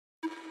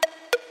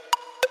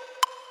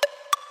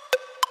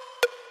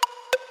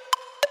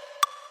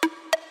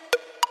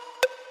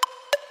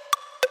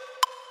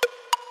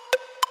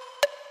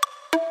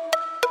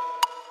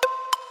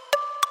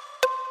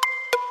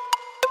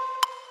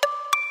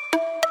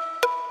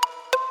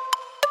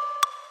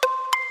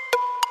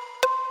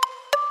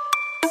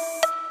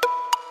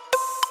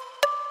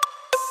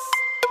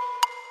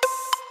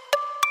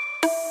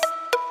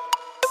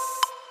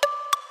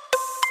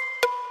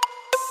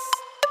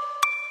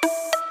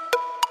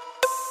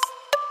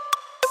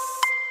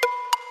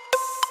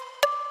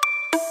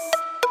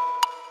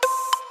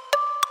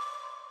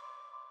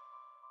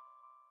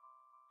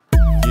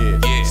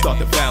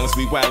Start the violence,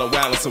 we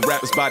wildin'. Some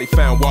rappers body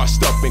found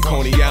washed up in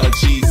Coney Island.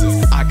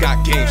 Jesus, I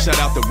got game, shout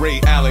out to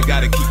Ray Allen.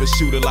 Gotta keep a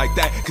shooter like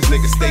that, cause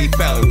niggas stay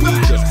fallin'. We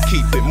just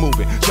keep it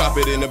moving, drop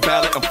it in the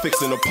ballot. I'm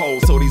fixing a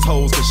pole so these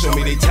hoes can show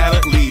me they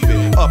talent. Leave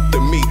it up to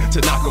me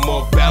to knock them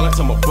off balance.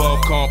 I'm above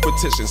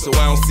competition, so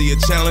I don't see a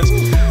challenge.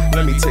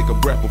 Let me take a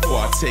breath before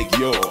I take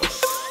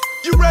yours.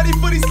 You ready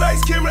for these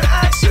lights, camera,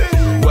 action?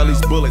 Well,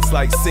 these bullets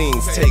like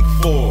scenes, take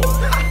 4.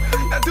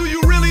 Now do you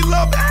really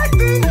love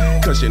acting?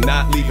 Cause you're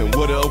not leaving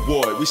with an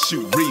award. We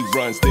shoot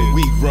reruns, then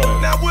we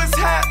run. Now what's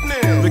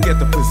happening? Look at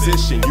the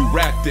position you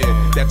rapped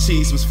in. That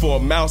cheese was for a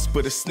mouse,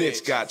 but a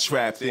snitch got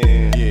trapped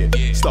in.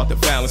 Yeah, start the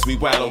violence, we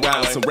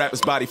wildin'. Some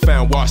rappers body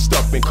found washed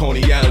up in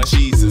Coney Island.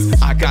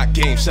 Jesus, I got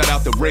game, shout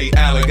out to Ray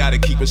Allen. Gotta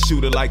keep a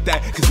shooter like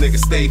that, cause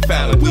niggas stay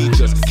fallin'. We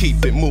just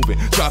keep it moving,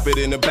 drop it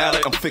in the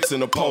ballot. I'm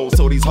fixing a pole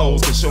so these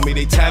hoes can show me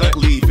they talent.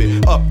 Leave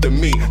it up to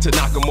me to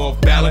knock them off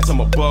balance.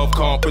 I'm above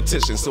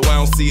competition, so I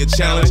don't see a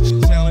challenge.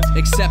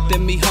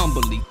 Accepting me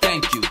humbly,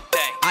 thank you.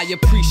 I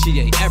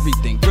appreciate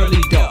everything,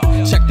 really do.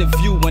 Check the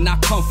view when I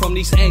come from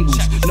these angles.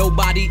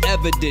 Nobody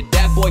ever did,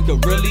 that boy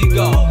could really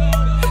go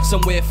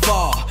somewhere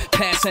far,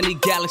 past any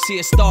galaxy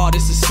or star.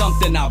 This is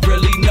something I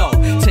really know.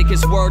 Take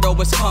his word, oh,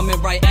 it's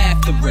coming right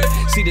after it.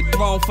 See the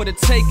throne for the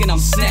taking, I'm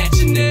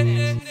snatching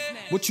it.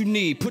 What you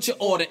need, put your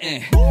order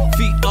in.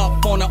 Feet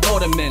up on the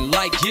ottoman,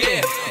 like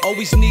yeah.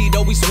 Always need,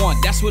 always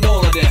want, that's what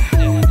all of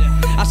them.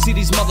 I see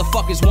these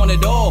motherfuckers want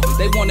it all.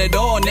 They want it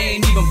all and they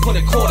ain't even put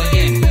a quarter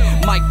in.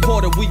 Mike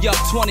Porter, we up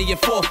 20 in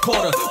fourth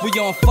quarter. We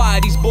on fire,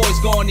 these boys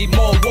gon' need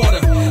more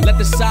water. Let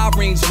the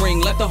sirens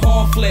ring, let the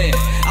horn flare.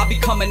 I be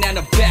coming down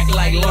the back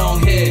like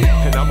long hair.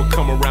 And I'ma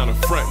come around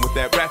the front with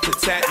that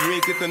rat-tat-tat. You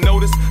ain't get the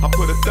notice, I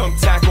put a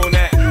thumbtack on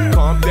that.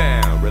 Calm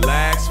down,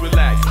 relax,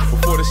 relax.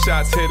 Before the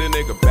shots hit a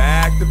nigga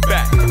back to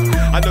back.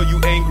 I know you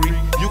angry,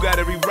 you got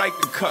every right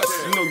to cuss.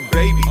 You know you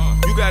baby,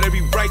 you got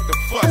every right to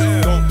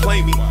fuss. Don't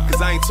play me,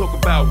 cause I ain't talking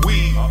about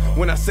weed.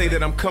 When I say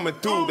that I'm coming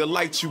through to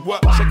light you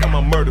up, check out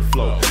my murder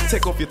flow.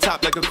 Take off your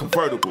top like a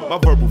convertible. My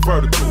verbal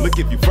vertical, look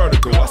if you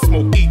vertical. I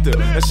smoke ether,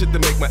 that shit to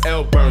make my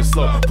L burn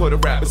slow. Put a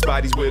rapper's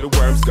bodies where the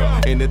worms go.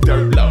 In the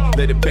dirt low,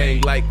 let it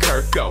bang like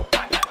Kirko.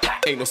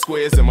 Ain't no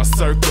squares in my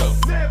circle.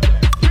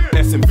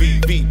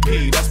 SMV,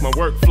 VP, that's my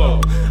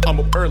workflow. I'm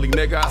up early,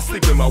 nigga, I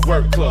sleep in my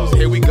work clothes.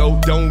 Here we go,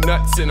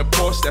 donuts in a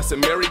Porsche, that's a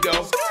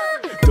merry-go.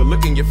 The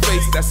look in your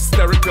face, that's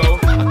hysterical.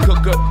 I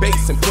cook up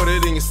bass and put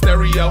it in your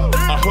stereo.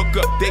 I hook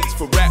up dates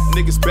for rap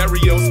niggas'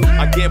 burials.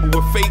 I gamble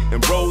with fate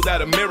and rolled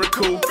out a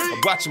miracle.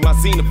 I'm watching my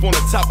zenith on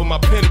the top of my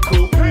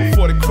pinnacle.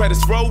 Before the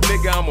credits roll,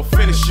 nigga, I'ma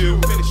finish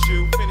you. Finish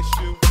you, finish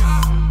you.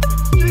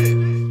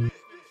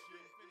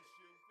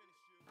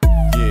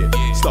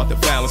 Start the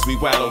violence, we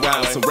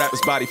wildin'. Some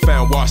rappers body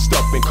found washed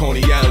up in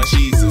Coney Island.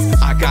 Jesus,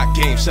 I got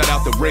game, shout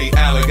out to Ray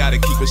Allen. Gotta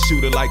keep a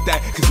shooter like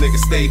that, cause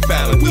niggas stay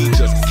fallin'. We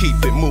just keep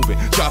it moving,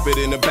 drop it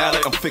in the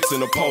ballot. I'm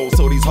fixing a pole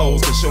so these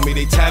hoes can show me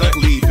they talent.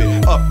 Leave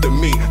it up to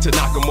me to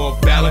knock them off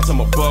balance. I'm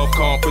above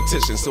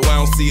competition, so I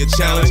don't see a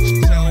challenge.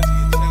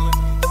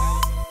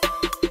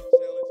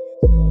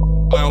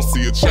 I don't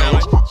see a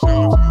challenge.